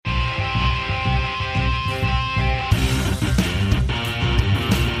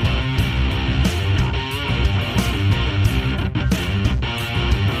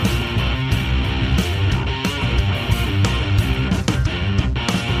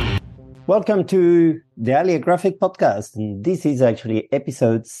Welcome to the Aliographic Podcast. And this is actually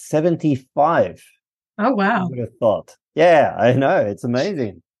episode 75. Oh, wow. Who would have thought? Yeah, I know. It's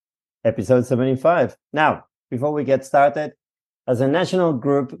amazing. Episode 75. Now, before we get started, as a national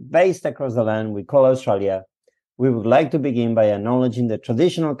group based across the land we call Australia, we would like to begin by acknowledging the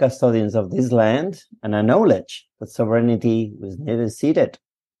traditional custodians of this land and acknowledge that sovereignty was never ceded.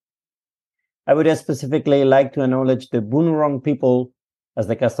 I would specifically like to acknowledge the Boonwurrung people as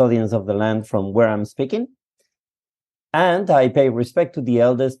the custodians of the land from where I'm speaking. And I pay respect to the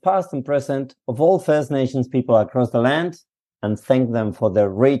elders, past and present, of all First Nations people across the land and thank them for their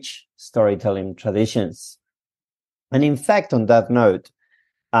rich storytelling traditions. And in fact, on that note,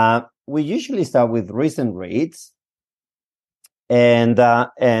 we usually start with recent reads. And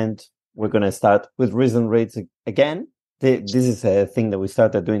we're going to start with recent reads again. This is a thing that we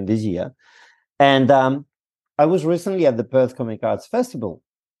started doing this year. And I was recently at the Perth Comic Arts Festival,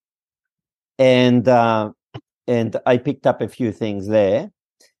 and I picked up a few things there.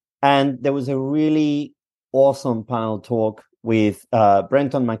 And there was a really awesome panel talk with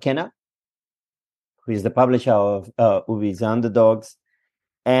Brenton McKenna, who is the publisher of Ubi's Underdogs,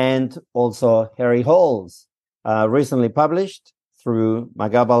 and also Harry Halls, recently published through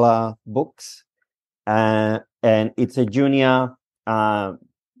Magabala Books, and it's a junior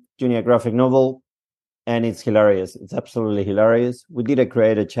graphic novel. And it's hilarious. It's absolutely hilarious. We did a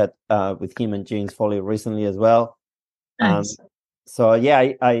creator chat with him and James Foley recently as well. Nice. So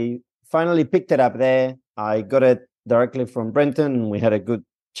yeah, I finally picked it up there. I got it directly from Brenton, and we had a good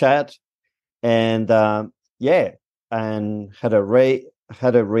chat. And and had a read,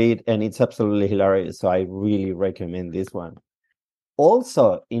 and it's absolutely hilarious. So I really recommend this one.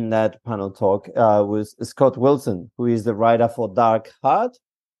 Also in that panel talk was Scott Wilson, who is the writer for Dark Heart.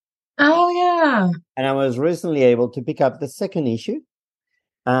 Oh, yeah. And I was recently able to pick up the second issue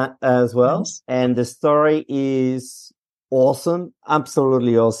as well. Nice. And the story is awesome,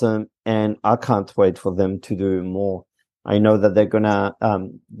 absolutely awesome. And I can't wait for them to do more. I know that they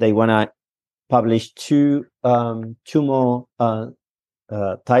want to publish two more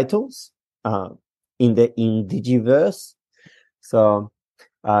titles in the Indigiverse. So,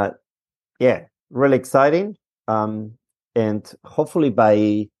 really exciting. And hopefully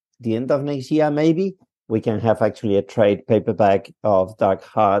by the end of next year, maybe we can have actually a trade paperback of Dark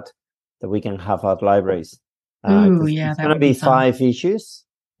Heart that we can have at libraries. Ooh, yeah, it's that going to would be be fun. 5 issues.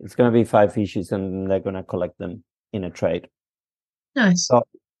 It's going to be 5 issues, and they're going to collect them in a trade. Nice. So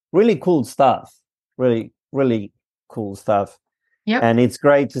really cool stuff. Really, really cool stuff. Yep. And it's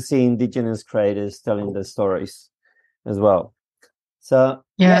great to see Indigenous creators telling their stories as well. So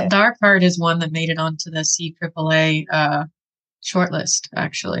yeah, Dark Heart is one that made it onto the CAAA shortlist,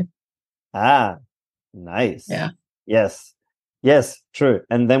 actually. Ah, nice. Yeah. Yes, true.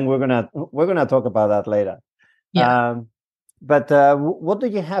 And then we're gonna talk about that later. Yeah. But what do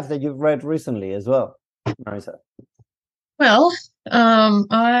you have that you've read recently as well, Marisa? Well,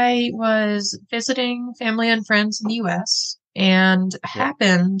 I was visiting family and friends in the US and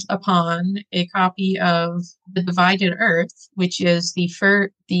happened upon a copy of The Divided Earth, which is the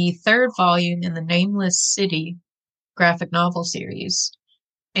third volume in the Nameless City graphic novel series.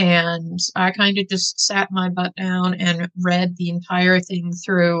 And I kind of just sat my butt down and read the entire thing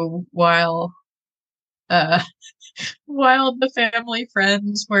through while the family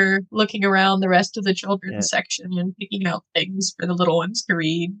friends were looking around the rest of the children's section and picking out things for the little ones to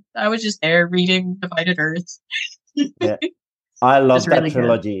read. I was just there reading Divided Earth. Yeah. I love that really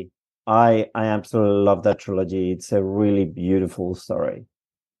trilogy. I absolutely love that trilogy. It's a really beautiful story.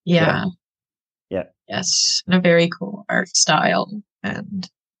 Yeah. Yes. And a very cool art style. And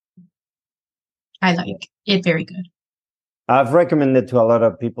I like it very good. I've recommended to a lot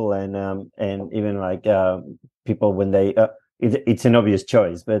of people, and even like people when they it's an obvious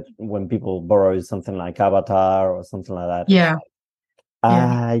choice, but when people borrow something like Avatar or something like that,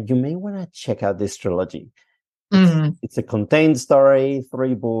 you may want to check out this trilogy. It's a contained story,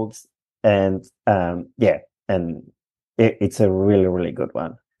 3 books, and it's a really, really good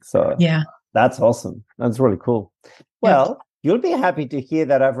one. So that's awesome. That's really cool. Well, you'll be happy to hear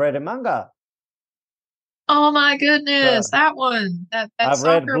that I've read a manga. Oh my goodness, that one, that I've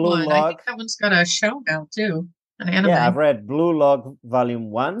read soccer Blue one. Log. I think that one's got a show now too, an anime. Yeah, I've read Blue Log Volume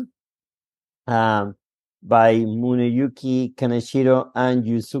 1 by Muneyuki Kaneshiro and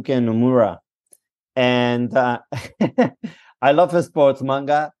Yusuke Nomura. And I love a sports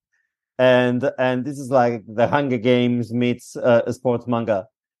manga, and this is like the Hunger Games meets a sports manga,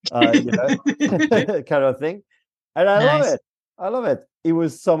 kind of thing. And I love it. I love it. It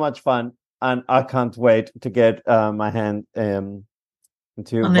was so much fun, and I can't wait to get my hand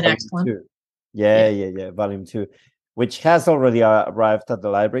into on the volume next one. two. Yeah, volume two, which has already arrived at the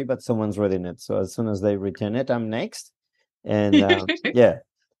library, but someone's reading it. So as soon as they return it, I'm next. And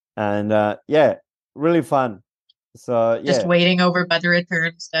really fun. So Just yeah, waiting over by the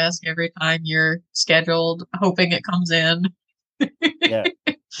returns desk every time you're scheduled, hoping it comes in. yeah,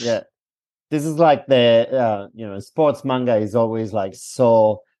 yeah. This is like the sports manga is always like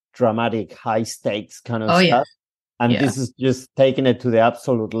so dramatic, high stakes kind of Oh yeah, stuff, and yeah, this is just taking it to the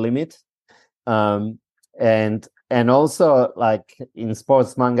absolute limit. Um, and also like in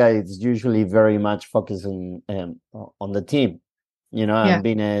sports manga, it's usually very much focusing on the team, yeah, and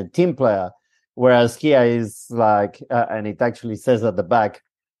being a team player. Whereas here is like, and it actually says at the back,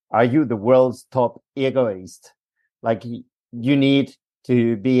 "Are you the world's top egoist?" Like you need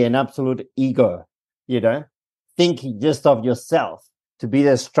to be an absolute ego, think just of yourself to be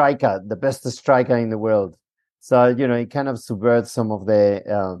the striker, the best striker in the world. So it kind of subverts some of the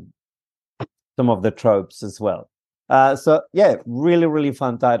tropes as well. So yeah, really, really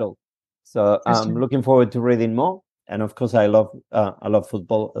fun title. So I'm interesting. looking forward to reading more. And of course, I love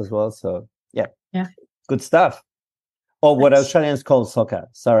football as well. So yeah, Yeah, good stuff. Or what nice. Australians call soccer.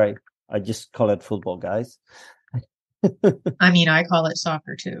 Sorry, I just call it football, guys. I mean, I call it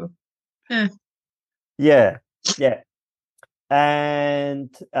soccer too. Eh. Yeah, yeah.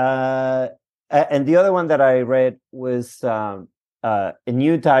 And and the other one that I read was a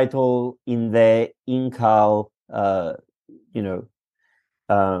new title in the Incal, you know,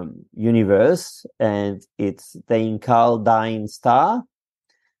 universe, and it's The Incal Dying Star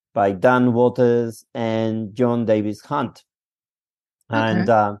by Dan Waters and John Davis Hunt. Okay.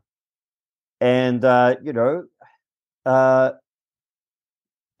 And uh,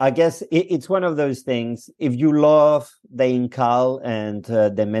 I guess it's one of those things. If you love the Incal and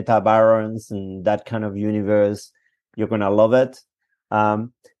the Meta Barons and that kind of universe, you're gonna love it.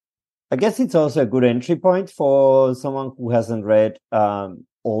 Um, I guess it's also a good entry point for someone who hasn't read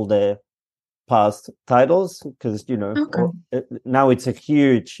all the past titles, because Okay. now it's a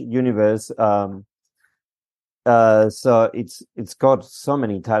huge universe. So it's got so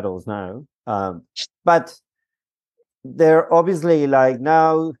many titles now. But they're obviously like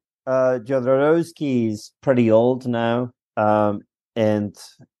now. Jodorowsky is pretty old now, and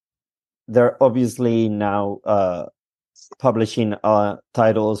they're obviously now publishing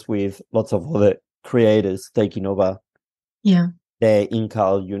titles with lots of other creators taking over Yeah. the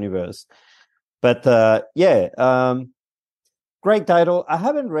Incal universe. But great title. I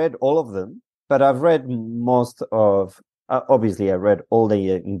haven't read all of them, but I've read most of. Obviously, I read all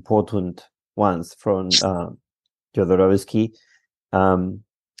the important ones from Jodorowsky,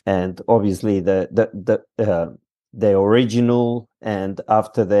 and obviously the original and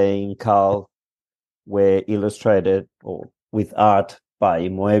after the Incal were illustrated or with art by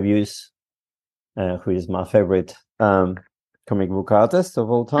Moebius, who is my favorite comic book artist of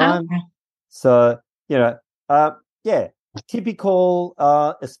all time. Okay. So, you know, uh, yeah, typical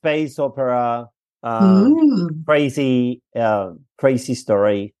space opera, Ooh. crazy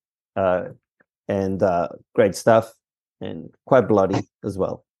story, uh, and great stuff, and quite bloody as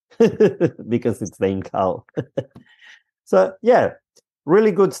well, because it's the Incal. So, yeah,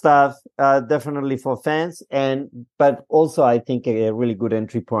 really good stuff. Definitely for fans, but also I think a really good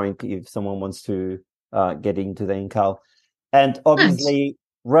entry point if someone wants to get into the Incal. And Nice. obviously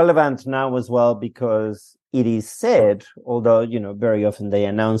relevant now as well, because it is said, although very often they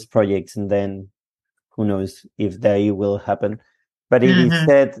announce projects and then who knows if they will happen, but it is Uh-huh.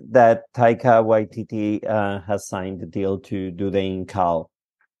 said that Taika Waititi has signed the deal to do the Incal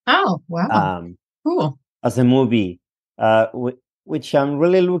Oh, wow. um, Cool. as a movie, which I'm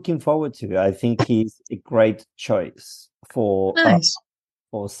really looking forward to. I think he's a great choice Nice.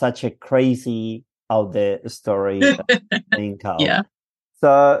 for such a crazy out there story, Incal. Yeah.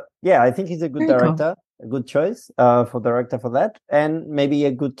 So yeah, I think he's a good Very cool. director, a good choice for director for that, and maybe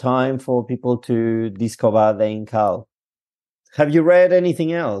a good time for people to discover the Incal. Have you read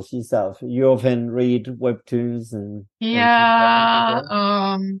anything else yourself? You often read webtoons and things like that as Yeah.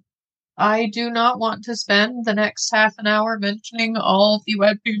 well. I do not want to spend the next half an hour mentioning all of the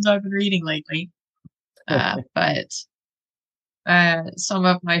webtoons I've been reading lately. But some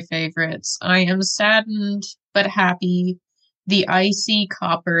of my favorites. I am saddened but happy. The Icy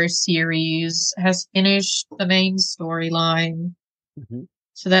Copper series has finished the main storyline. Mhm.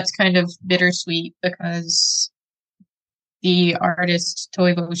 So that's kind of bittersweet because the artist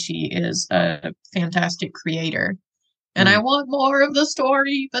Toivoshi is a fantastic creator. And I Mm. want more of the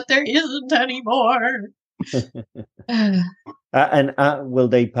story, but there isn't any more. And will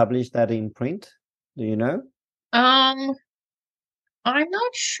they publish that in print? Do you know? um I'm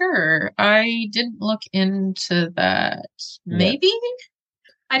not sure. I didn't look into that. Yeah, Maybe?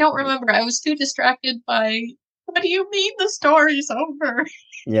 I don't remember. I was too distracted by what do you mean the story's over?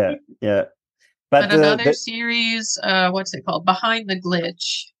 yeah, yeah. But But another series, what's it called? Behind the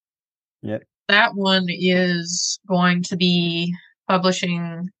Glitch. yeah, That one is going to be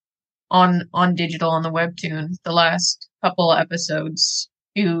publishing on digital on the webtoon the last couple episodes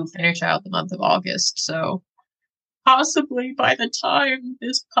to finish out the month of August. So possibly by the time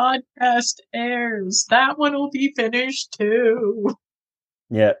this podcast airs, that one will be finished too.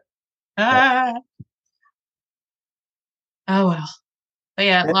 yeah, yeah. Ah, oh well. But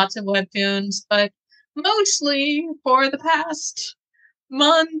yeah, Yeah. lots of webtoons, but mostly for the past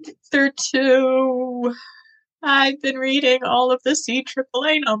month or two, I've been reading all of the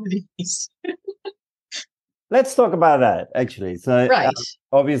CAAA nominees. Let's talk about that actually. So Right.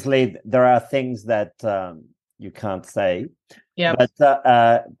 obviously there are things that you can't say, Yep.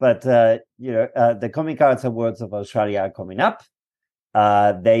 but the Comic Arts Awards of Australia are coming up.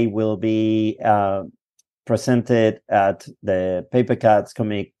 They will be presented at the Paper Cards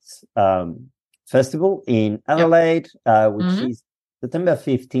Comics Festival in Yep. Adelaide, which Hmm. is September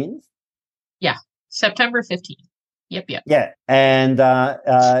 15th. Yeah. September 15th. Yep. Yep. Yeah, and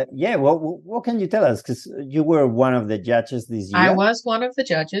yeah, well, what can you tell us? Because you were one of the judges this I year, was one of the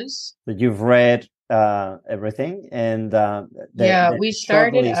judges. that you've read everything, and Yeah, the we short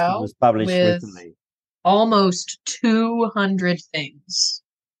started list out was published with recently. almost 200 things.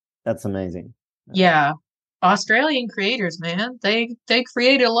 That's amazing. Yeah. Australian creators, man. They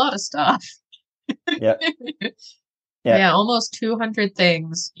create a lot of stuff. Yeah, yeah, Yeah, almost 200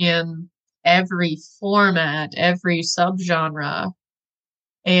 things in every format, every subgenre.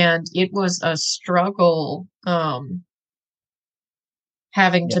 And it was a struggle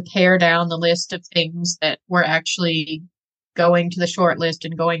having yeah, to pare down the list of things that were actually going to the short list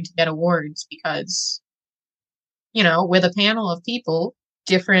and going to get awards because, with a panel of people,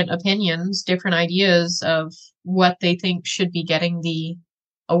 different opinions, different ideas of what they think should be getting the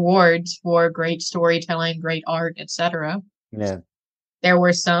awards for great storytelling, great art, etc. yeah, There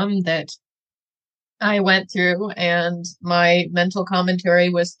were some that I went through, and my mental commentary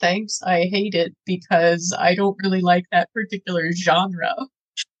was thanks, I hate it because I don't really like that particular genre.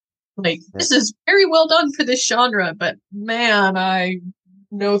 Like, yeah. this is very well done for this genre, but man,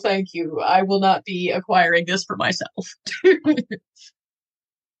 no thank you. I will not be acquiring this for myself.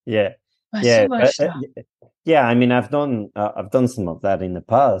 Yeah, But so yeah, much stuff. yeah. I mean, I've done some of that in the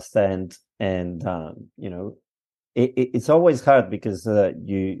past, and it's always hard because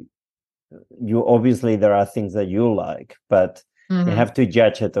you obviously there are things that you like, but you Hmm. have to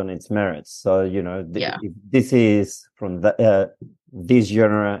judge it on its merits. So Yeah. if this is from this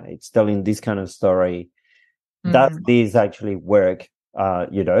genre, it's telling this kind of story. Does Hmm. this actually work?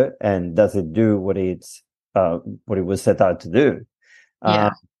 And does it do what it was set out to do? Uh, Yeah.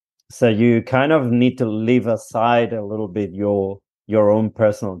 so you kind of need to leave aside a little bit your own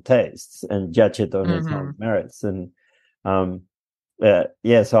personal tastes and judge it on its own Hmm. merits. And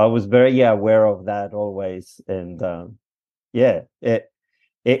yeah, so I was very aware of that always, and yeah,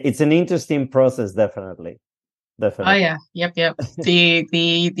 it's an interesting process, definitely, Oh definitely. yeah. Yep. Yep.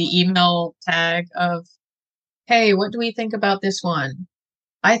 The email tag of, hey, what do we think about this one?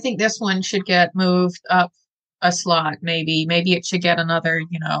 I think this one should get moved up a slot, maybe. Maybe it should get another,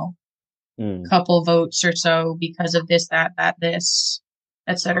 Mm, couple votes or so because of this, that, this,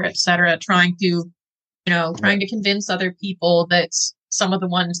 et cetera, yeah, trying to convince other people that some of the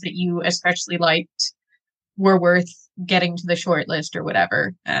ones that you especially liked were worth getting to the short list or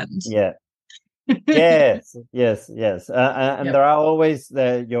whatever. And yeah. Yes, yes, yes. And yep, there are always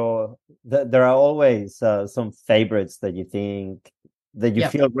there are always some favorites that you think that you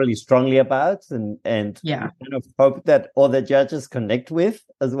yep, feel really strongly about, and you yeah, kind of hope that other judges connect with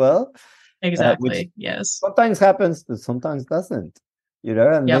as well, which exactly. Yes. sometimes happens, but sometimes doesn't. And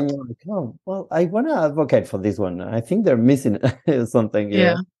Yep. then you're like, oh, well, I want to advocate for this one. I think they're missing something.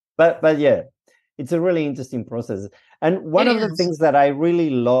 Yeah, But yeah, it's a really interesting process. And one it of the is. things that I really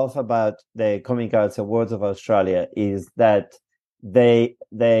love about the Comic Arts Awards of Australia is that they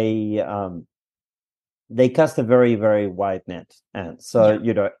they um, they cast a very, very wide net. And so,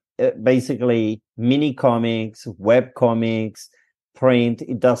 Yeah. basically mini comics, web comics, print,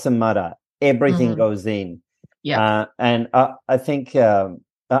 it doesn't matter. Everything Hmm. goes in. Yep. And I think,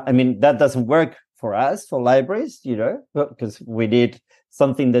 I mean, that doesn't work for us, for libraries, because we did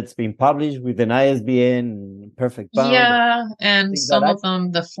something that's been published with an ISBN, perfect bound, Yeah, and things like some that. of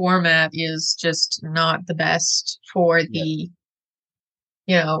them, the format is just not the best for Yeah.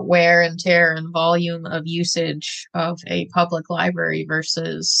 wear and tear and volume of usage of a public library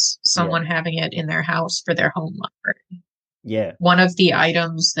versus someone having it in their house for their home library. Yeah. One of the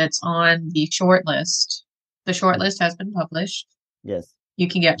items that's on the short list has been published. Yes. You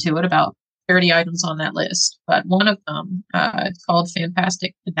can get to it, about 30 items on that list, but one of them, called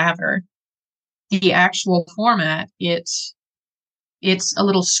Fantastic Cadaver, the actual format, it's a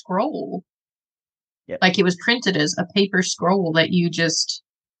little scroll. Yeah. Like it was printed as a paper scroll that you just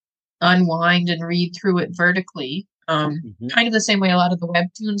unwind and read through it vertically. Kind of the same way a lot of the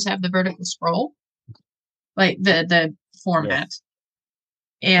webtoons have the vertical scroll, like the format.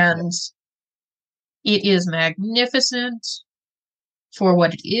 Yes. And it is magnificent for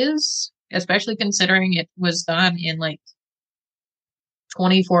what it is, especially considering it was done in like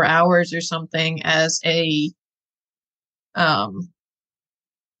 24 hours or something as a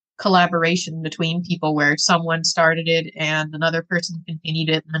collaboration between people where someone started it and another person continued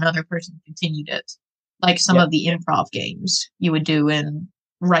it and another person continued it. Like some of the improv games you would do in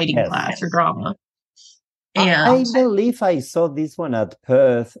writing class or drama. And I believe I saw this one at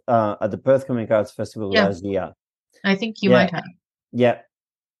Perth, at the Perth Comic Arts Festival last year. I think you might have. Yeah.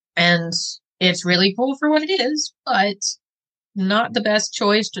 And it's really cool for what it is, but not the best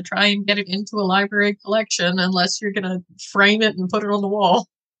choice to try and get it into a library collection unless you're going to frame it and put it on the wall.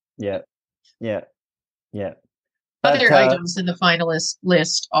 Yeah. Other items in the finalist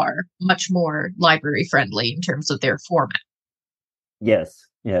list are much more library friendly in terms of their format. Yes.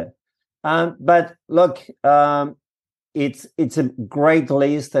 Yeah. But look, it's a great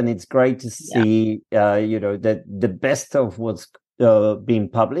list, and it's great to see, that the best of what's being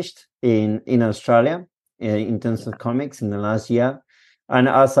published in Australia in terms of comics in the last year. And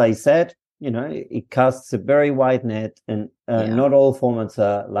as I said, it casts a very wide net, and not all formats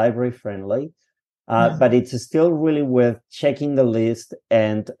are library friendly. But it's still really worth checking the list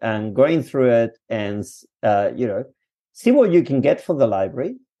and going through it and, see what you can get for the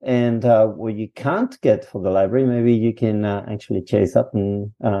library, and what you can't get for the library, maybe you can actually chase up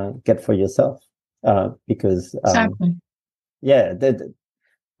and get for yourself. Because,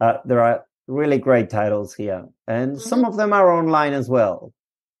 there are really great titles here, and some of them are online as well.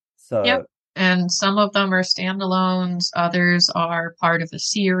 So, and some of them are standalones, others are part of a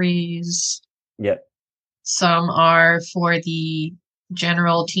series. Yeah. Some are for the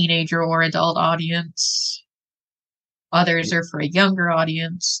general teenager or adult audience. Others are for a younger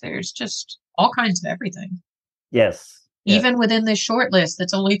audience. There's just all kinds of everything. Yes. Even within this short list,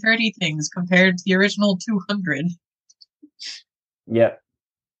 that's only 30 things compared to the original 200. Yeah.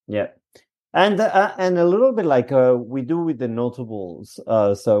 And a little bit like we do with the notables.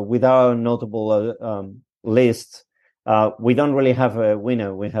 So with our notable list, we don't really have a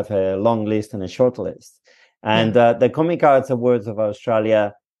winner. We have a long list and a short list. And the Comic Arts Awards of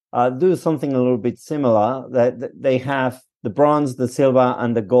Australia do something a little bit similar. That they have the bronze, the silver,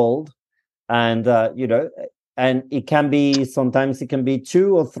 and the gold. And, and it can be, sometimes it can be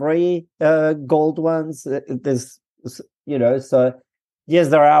 2 or 3 gold ones. There's, so yes,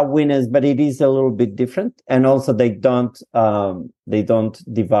 there are winners, but it is a little bit different. And also they don't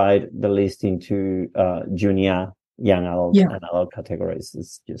divide the list into junior, young adult, and adult categories.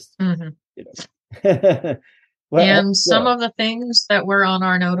 It's just, and some of the things that were on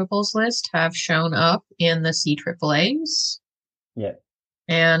our notables list have shown up in the CAAAs. Yeah.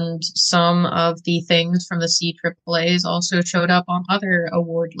 And some of the things from the CAAAs also showed up on other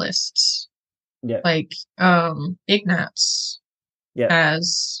award lists. Yeah. Like Ignatz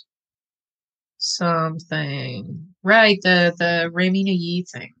has something. Right, the Raymina Yi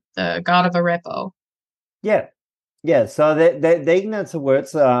thing, the God of Arepo. Yeah. So the Ignatz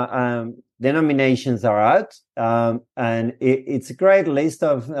Awards, the nominations are out, and it's a great list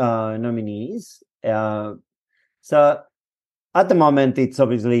of nominees. So at the moment, it's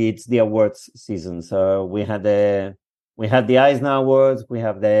the awards season. So we had the Eisner Awards, we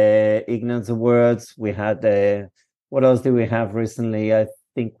have the Ignatz Awards, we had what else did we have recently? I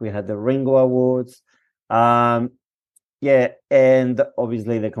think we had the Ringo Awards. And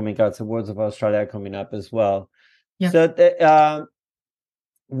obviously the Comic Arts Awards of Australia are coming up as well. So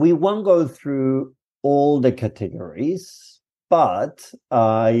we won't go through all the categories, but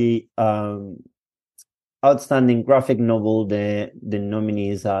outstanding graphic novel, the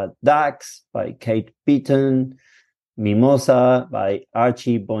nominees are Dax by Kate Beaton, Mimosa by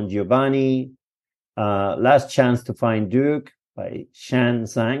Archie Bongiovanni, Last Chance to Find Duke by Shan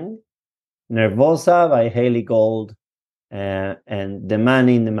Zhang, Nervosa by Haley Gold, and The Man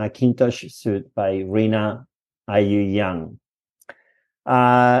in the Macintosh Suit by Rina Ayu Yang.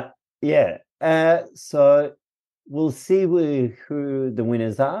 So we'll see who the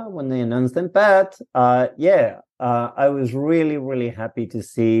winners are when they announce them. But I was really, really happy to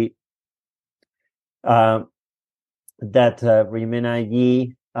see that Rimena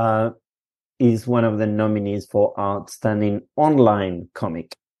Yi is one of the nominees for Outstanding Online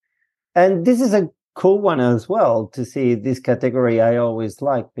Comic. And this is a cool one as well to see this category. I always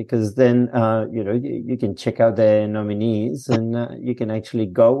like, because then you can check out their nominees, and you can actually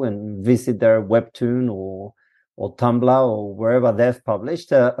go and visit their webtoon or Tumblr or wherever they've published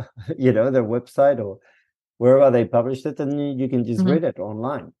their website or wherever they published it, and you can just read it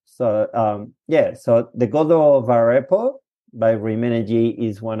online. So so The Godo of Arepo by Rimeneji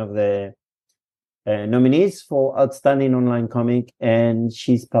is one of the nominees for Outstanding Online Comic, and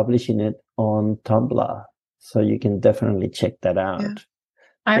she's publishing it on Tumblr, so you can definitely check that out. Yeah.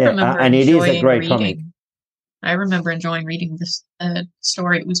 I remember and it is a great reading. comic. I remember enjoying reading this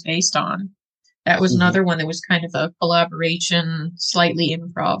story it was based on. That was another one that was kind of a collaboration, slightly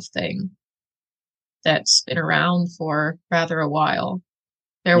improv thing that's been around for rather a while.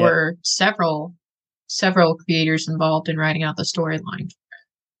 There were several creators involved in writing out the storyline.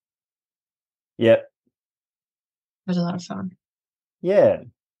 Yeah. It was a lot of fun. Yeah.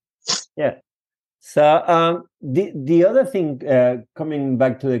 So the other thing, coming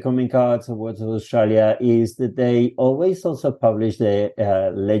back to the Comic Arts Awards of Australia, is that they always also publish the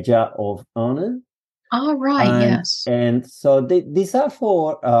Ledger of Honor. Oh, right, yes. And so these are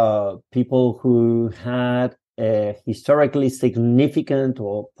for people who had a historically significant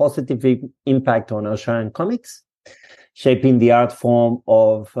or positive impact on Australian comics, shaping the art form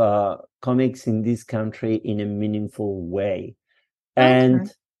of comics in this country in a meaningful way. Okay.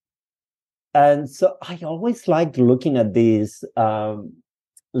 And so I always liked looking at this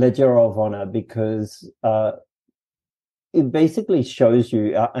Ledger of Honor, because it basically shows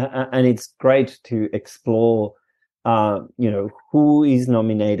you, and it's great to explore, who is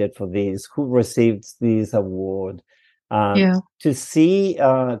nominated for this, who receives this award. To see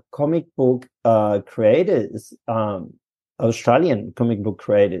comic book creators, Australian comic book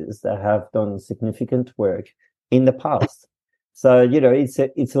creators that have done significant work in the past. So, it's a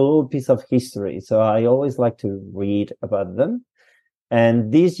little piece of history. So I always like to read about them.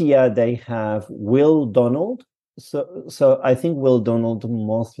 And this year they have Will Donald. So I think Will Donald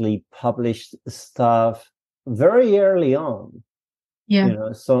mostly published stuff very early on.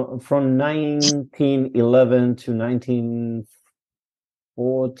 Yeah. So from 1911 to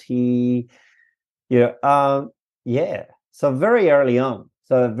 1940. So very early on.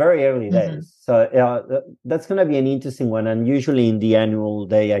 So very early days. So that's going to be an interesting one. And usually in the annual,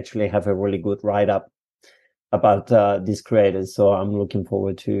 they actually have a really good write-up about these creators. So I'm looking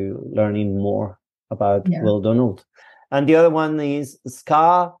forward to learning more about Will Donald. And the other one is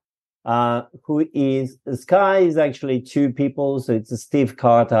Scar, Scar is actually two people. So it's Steve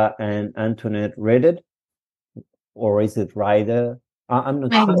Carter and Antoinette Reddit. Or is it Ryder? I'm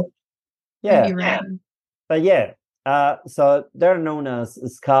not sure. Yeah. But so they're known as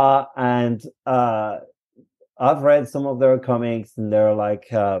Scar, and I've read some of their comics, and they're like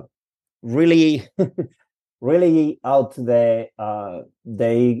really, really out there.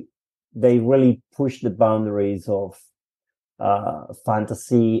 They really push the boundaries of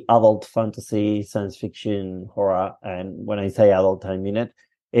fantasy, adult fantasy, science fiction, horror, and when I say adult, I mean it.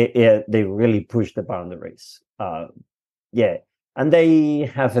 They really push the boundaries. And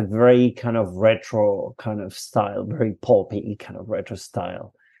they have a very kind of retro kind of style, very pulpy kind of retro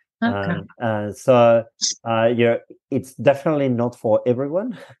style. Okay. So it's definitely not for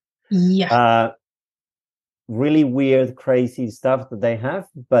everyone. Yeah. Really weird, crazy stuff that they have,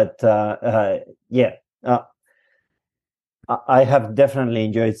 but I have definitely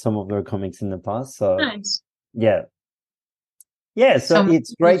enjoyed some of their comics in the past. So nice. So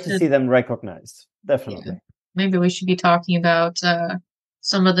it's great to see them recognized. Definitely. Yeah. Maybe we should be talking about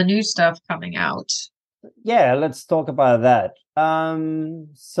some of the new stuff coming out. Yeah, let's talk about that.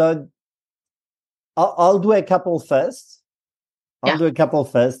 So I'll do a couple first. Do a couple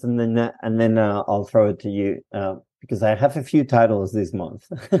first, and then I'll throw it to you because I have a few titles this month.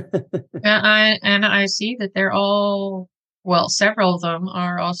 I see that they're all, well, several of them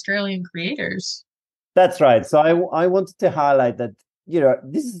are Australian creators. That's right. So I wanted to highlight that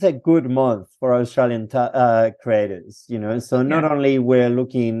this is a good month for Australian creators. So not only we're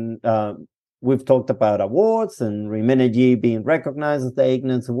looking, we've talked about awards and Rimeneji being recognized at the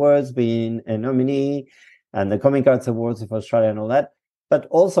Ignorance Awards, being a nominee, and the Comic Arts Awards of Australia and all that, but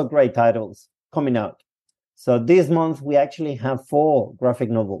also great titles coming out. So this month we actually have 4 graphic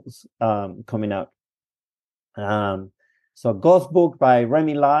novels coming out. So Ghost Book by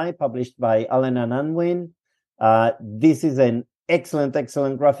Remy Lai, published by Allen and Unwin. This is an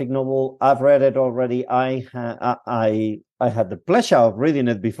excellent graphic novel. I've read it already. I had the pleasure of reading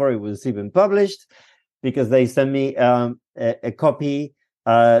it before it was even published, because they sent me a copy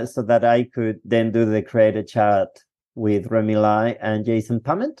so that I could then do the creator chat with Remy Lai and Jason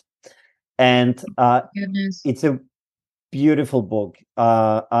Pummett. And it's a beautiful book.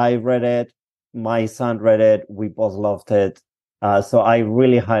 I read it. My son read it. We both loved it. So I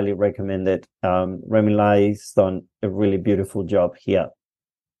really highly recommend it. Remy Lai's done a really beautiful job here.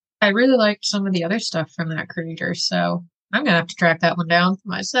 I really liked some of the other stuff from that creator, so I'm gonna have to track that one down for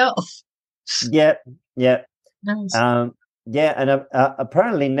myself. Yeah. Nice. Yeah, and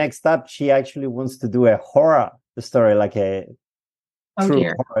apparently next up, she actually wants to do a horror story, like a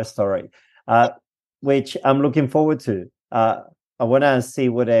true horror story, which I'm looking forward to. I want to see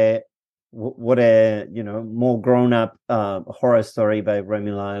what a more grown up horror story by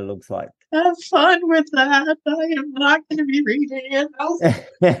Remy Lai looks like. Have fun with that. I am not going to be reading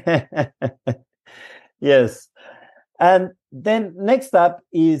it. Yes. And then next up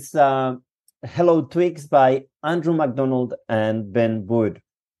is Hello Twigs by Andrew MacDonald and Ben Wood.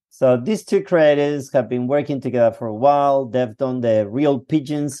 So these two creators have been working together for a while. They've done the Real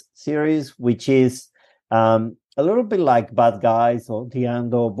Pigeons series, which is a little bit like Bad Guys or the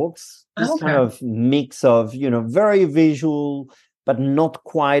Andor books. This kind of mix of, very visual, but not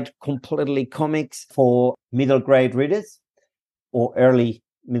quite completely comics for middle grade readers or early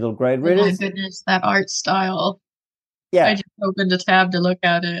middle grade readers. Oh my goodness, that art style. Yeah. I just opened a tab to look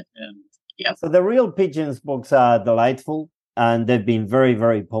at it. And, yeah. So the Real Pigeons books are delightful, and they've been very,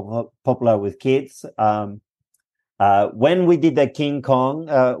 very popular with kids. When we did the King Kong,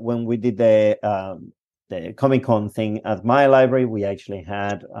 when we did the Comic-Con thing at my library, we actually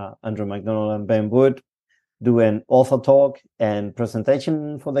had Andrew MacDonald and Ben Wood do an author talk and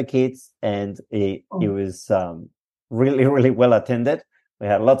presentation for the kids, and it was really, really well attended. We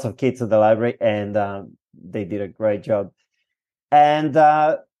had lots of kids at the library, and they did a great job. And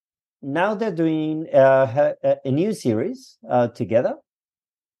now they're doing a new series together,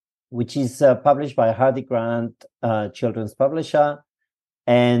 which is published by Hardy Grant Children's Publisher.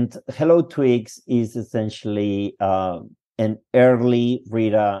 And Hello Twigs is essentially an early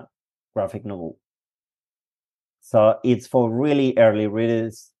reader graphic novel. So it's for really early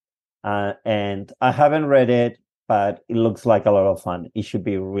readers. And I haven't read it, but it looks like a lot of fun. It should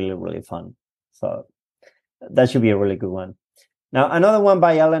be really, really fun. So that should be a really good one. Now, another one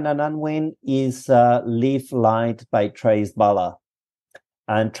by Ellen and Unwin is Leaf Light by Trace Bala.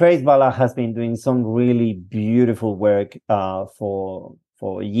 And Trace Bala has been doing some really beautiful work for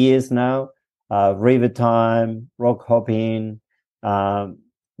years now. River Time, Rock Hopping. So,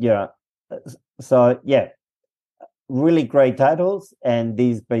 yeah, really great titles. And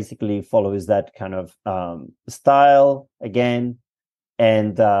this basically follows that kind of style again.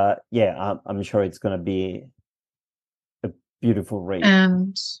 And I'm sure it's going to be beautiful read.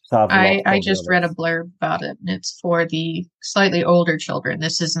 And I just read a blurb about it, and it's for the slightly older children.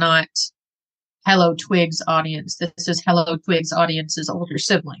 This is not Hello Twigs audience. This is Hello Twigs audience's older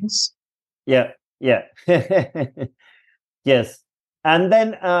siblings. Yeah. Yes. And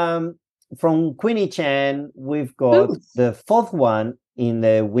then from Queenie Chan, we've got the fourth one in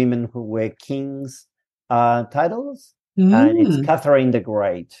the Women Who Were Kings titles. And it's Catherine the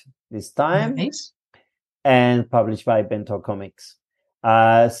Great this time. Nice. And published by Bento Comics.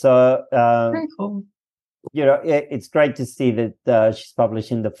 Very cool. It's great to see that she's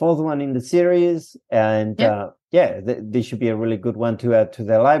publishing the fourth one in the series. And this should be a really good one to add to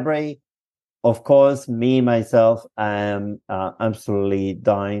the library. Of course, myself, I am absolutely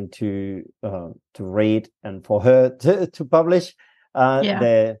dying to read and for her to publish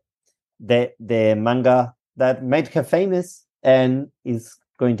the manga that made her famous and is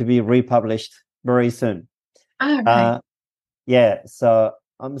going to be republished very soon. So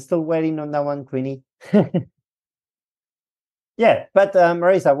I'm still waiting on that one, Queenie. Yeah, but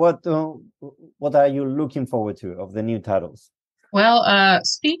Marisa, what are you looking forward to of the new titles? Well,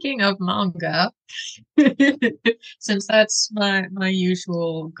 speaking of manga, since that's my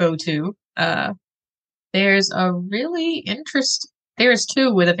usual go-to, there's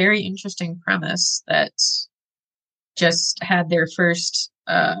two with a very interesting premise that just had their first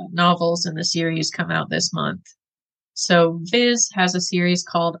novels in the series come out this month. So Viz has a series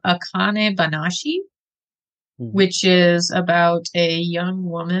called Akane Banashi, which is about a young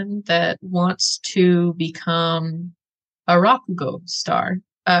woman that wants to become a Rakugo star.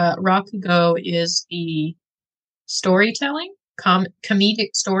 Rakugo is the storytelling, comedic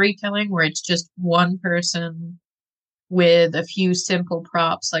storytelling, where it's just one person with a few simple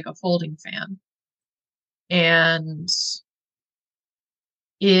props like a folding fan. and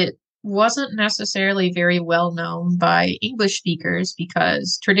it wasn't necessarily very well known by English speakers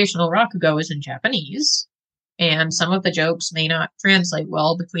because traditional Rakugo is in Japanese, and some of the jokes may not translate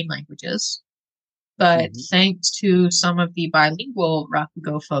well between languages. But Mhm. thanks to some of the bilingual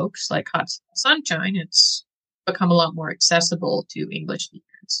Rakugo folks like Hot Sunshine, it's become a lot more accessible to English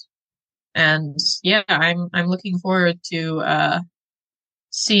speakers. And yeah, I'm looking forward to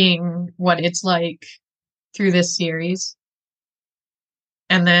seeing what it's like through this series.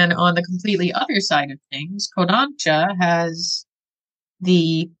 And then on the completely other side of things, Kodansha has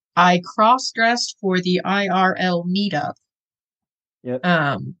the I cross-dressed for the IRL meetup Yep.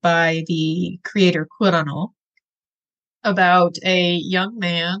 by the creator Kurano about a young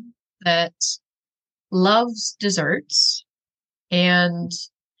man that loves desserts. And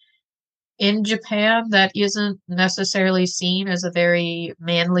in Japan, that isn't necessarily seen as a very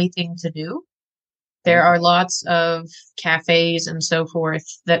manly thing to do. There Okay. are lots of cafes and so forth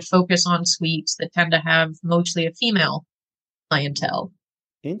that focus on sweets that tend to have mostly a female clientele.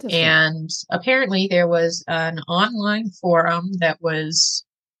 Interesting. And apparently, there was an online forum that was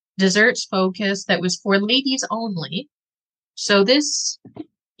desserts focused that was for ladies only. So this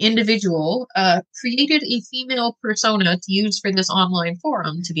individual created a female persona to use for this online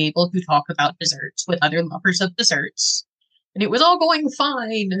forum to be able to talk about desserts with other lovers of desserts. And it was all going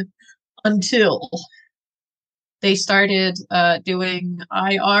fine until they started doing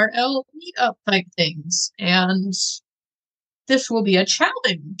IRL meetup type things. And this will be a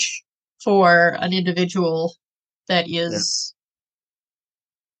challenge for an individual that Yeah. is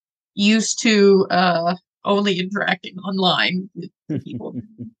used to only interacting online with people.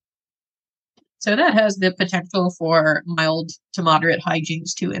 So that has the potential for mild to moderate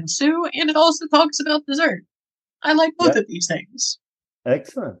hijinks to ensue, and it also talks about dessert. I like both Yeah. of these things.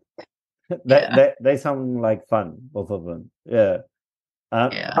 Excellent. Yeah, They sound like fun, both of them. Yeah.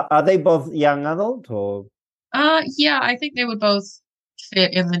 yeah. Are they both young adult or? Yeah, I think they would both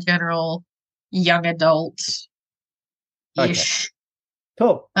fit in the general young adult-ish Okay.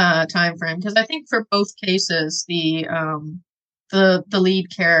 Cool. time frame because I think for both cases the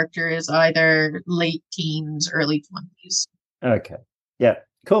lead character is either late teens, early 20s. Okay. Yeah.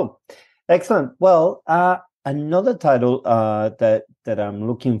 Cool. Excellent. Well, another title that I'm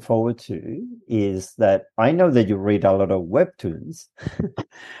looking forward to is that I know that you read a lot of webtoons.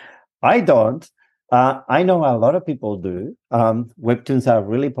 I don't. I know a lot of people do. Webtoons are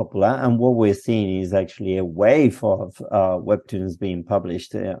really popular, and what we're seeing is actually a wave of webtoons being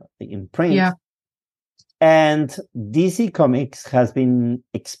published in print. Yeah. And DC Comics has been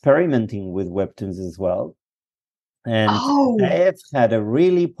experimenting with webtoons as well. And Oh, they've had a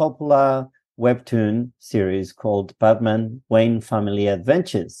really popular webtoon series called Batman Wayne Family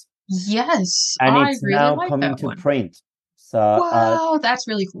Adventures. yes, And I it's really now like coming that to one. print. Wow, that's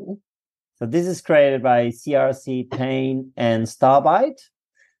really cool. So this is created by CRC Payne and Starbite,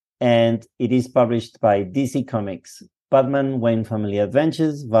 and it is published by DC Comics. Batman Wayne Family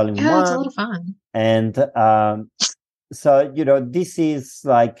Adventures, Volume Yeah, it's a lot 1. of fun. And so, this is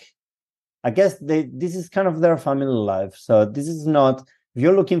like, I guess this is kind of their family life. So this is not, if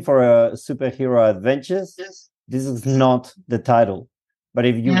you're looking for a superhero adventures, this is not the title. But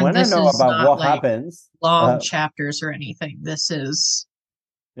if you And want to this know is about not what like happens, long chapters or anything. This is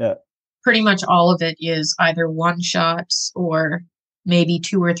yeah, pretty much all of it is either one shots or maybe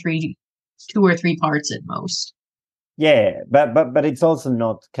two or three parts at most. yeah, but it's also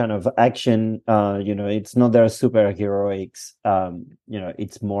not kind of action. It's not their superheroics.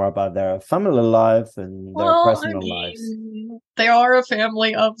 It's more about their family life and their Well, I personal lives. mean, they are a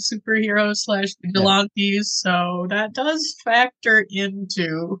family of superheroes slash Yeah, vigilantes, so that does factor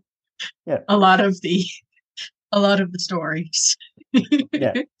into yeah, a lot of the a lot of the stories.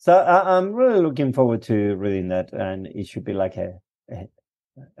 yeah. So I'm really looking forward to reading that, and it should be like a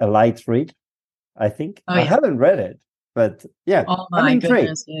light read. I think Oh I yeah. haven't read it, but yeah, Oh I'm my intrigued.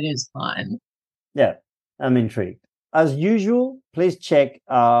 goodness, it is fun. Yeah, I'm intrigued. As usual, please check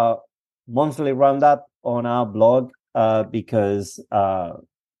our monthly roundup on our blog because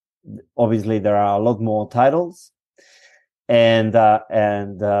obviously there are a lot more titles and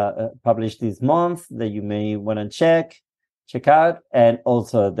published this month that you may want to check out, and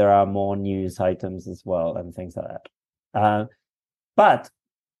also there are more news items as well and things like that. But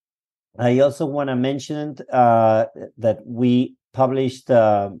I also want to mention that we published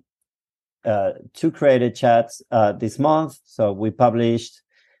two created chats this month. So we published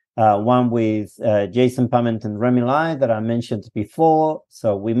one with Jason Pament and Remy Lai that I mentioned before.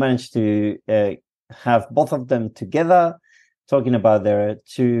 So we managed to have both of them together talking about their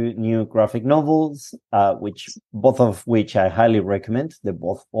two new graphic novels, both of which I highly recommend. They're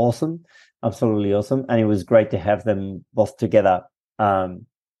both awesome, absolutely awesome. And it was great to have them both together. And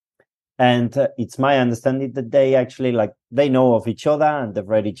it's my understanding that they actually they know of each other and they've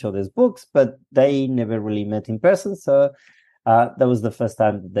read each other's books, but they never really met in person. So that was the first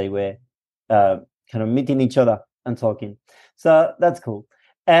time that they were kind of meeting each other and talking. So that's cool.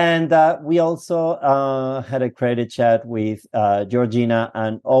 And we also had a creative chat with Georgina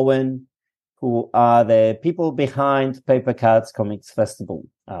and Owen, who are the people behind Paper Cats Comics Festival.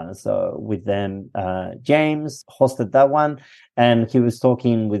 So with them, James hosted that one, and he was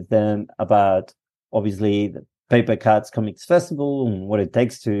talking with them about, obviously, the Paper Cats Comics Festival and what it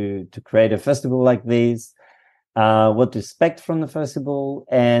takes to create a festival like this, what to expect from the festival,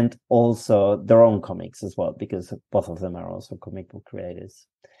 and also their own comics as well, because both of them are also comic book creators.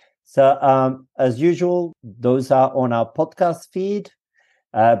 So as usual, those are on our podcast feed.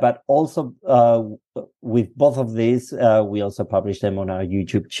 But also with both of these, we also publish them on our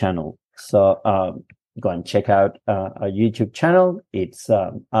YouTube channel. So go and check out our YouTube channel. It's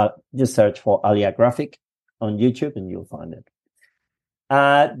just search for Alia Graphic on YouTube and you'll find it.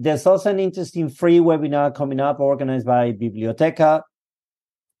 There's also an interesting free webinar coming up organized by Biblioteca.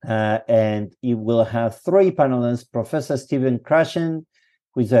 And it will have three panelists: Professor Stephen Krashen,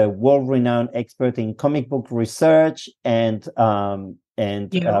 who is a world-renowned expert in comic book research and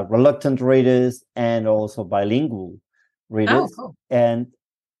reluctant readers, and also bilingual readers. Oh, cool. And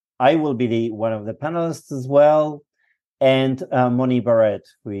I will be one of the panelists as well. And Moni Barrett,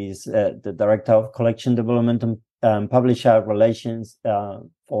 who is the Director of Collection Development and Publisher Relations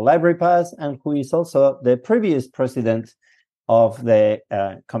for Library Pass, and who is also the previous president of the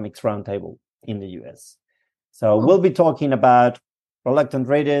Comics Roundtable in the US. So we'll be talking about reluctant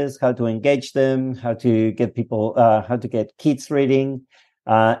readers, how to engage them, how to get people, how to get kids reading,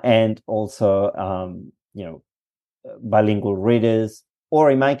 and also, bilingual readers, or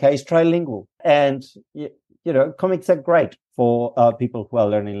in my case, trilingual. And, comics are great for people who are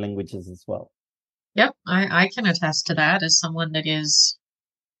learning languages as well. Yep, I can attest to that as someone that is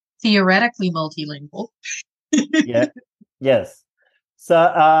theoretically multilingual. Yeah, yes. So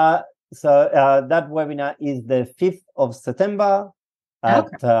that webinar is the 5th of September at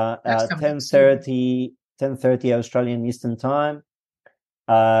 10:30 Australian Eastern Time.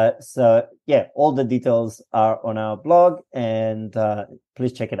 So yeah, all the details are on our blog, and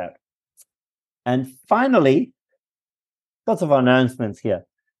please check it out. And finally, lots of announcements here.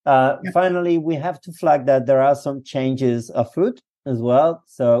 Finally, we have to flag that there are some changes afoot as well.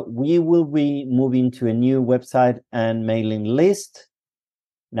 So we will be moving to a new website and mailing list.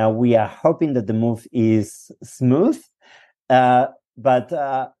 Now, we are hoping that the move is smooth, but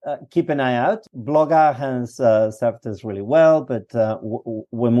keep an eye out. Blogger has served us really well, but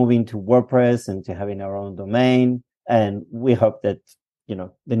we're moving to WordPress and to having our own domain. And we hope that,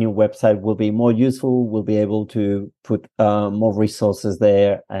 the new website will be more useful. We'll be able to put more resources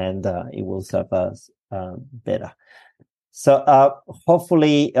there, and it will serve us better. So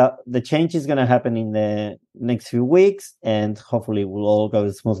hopefully the change is going to happen in the next few weeks, and hopefully it will all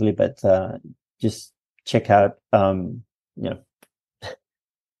go smoothly. But just check out,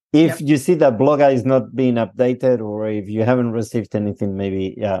 if you see that Blogger is not being updated, or if you haven't received anything,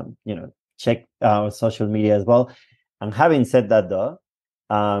 maybe check our social media as well. And having said that, though,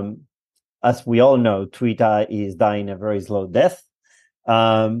 as we all know, Twitter is dying a very slow death.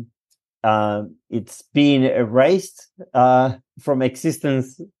 It's been erased from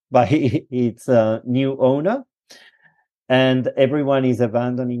existence by its new owner, and everyone is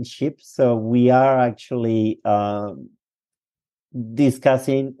abandoning ship. So we are actually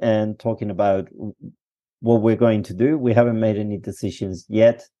discussing and talking about what we're going to do. We haven't made any decisions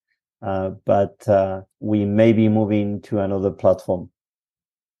yet, but we may be moving to another platform.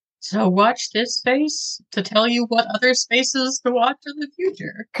 So watch this space to tell you what other spaces to watch in the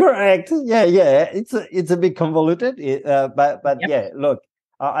future. Correct. Yeah. It's a bit convoluted, but yeah. Look,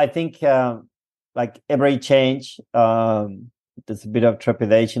 I think like every change, there's a bit of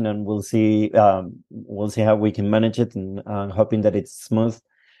trepidation, and we'll see how we can manage it, and hoping that it's smooth.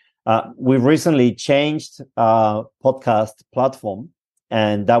 We recently changed our podcast platform,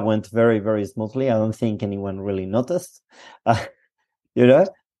 and that went very, very smoothly. I don't think anyone really noticed, but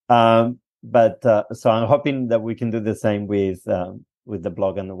so I'm hoping that we can do the same with the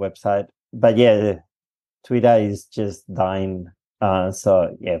blog and the website. But yeah, Twitter is just dying.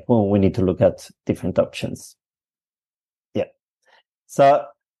 So yeah, we need to look at different options. Yeah. So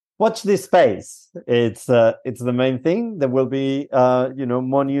watch this space. It's the main thing. There will be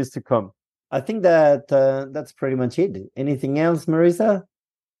more news to come. I think that that's pretty much it. Anything else, Marisa?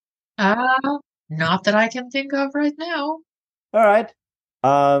 Not that I can think of right now. All right.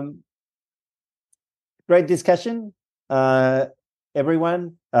 Great discussion.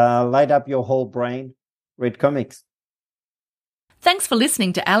 Everyone, light up your whole brain. Read comics. Thanks for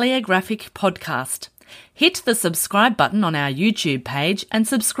listening to Alia Graphic Podcast. Hit the subscribe button on our YouTube page and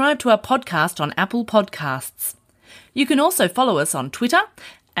subscribe to our podcast on Apple Podcasts. You can also follow us on Twitter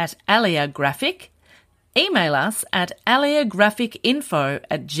at Alia Graphic, email us at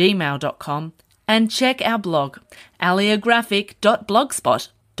aliagraphicinfo@gmail.com, and check our blog,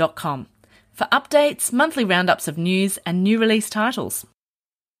 aliagraphic.blogspot.com, for updates, monthly roundups of news and new release titles.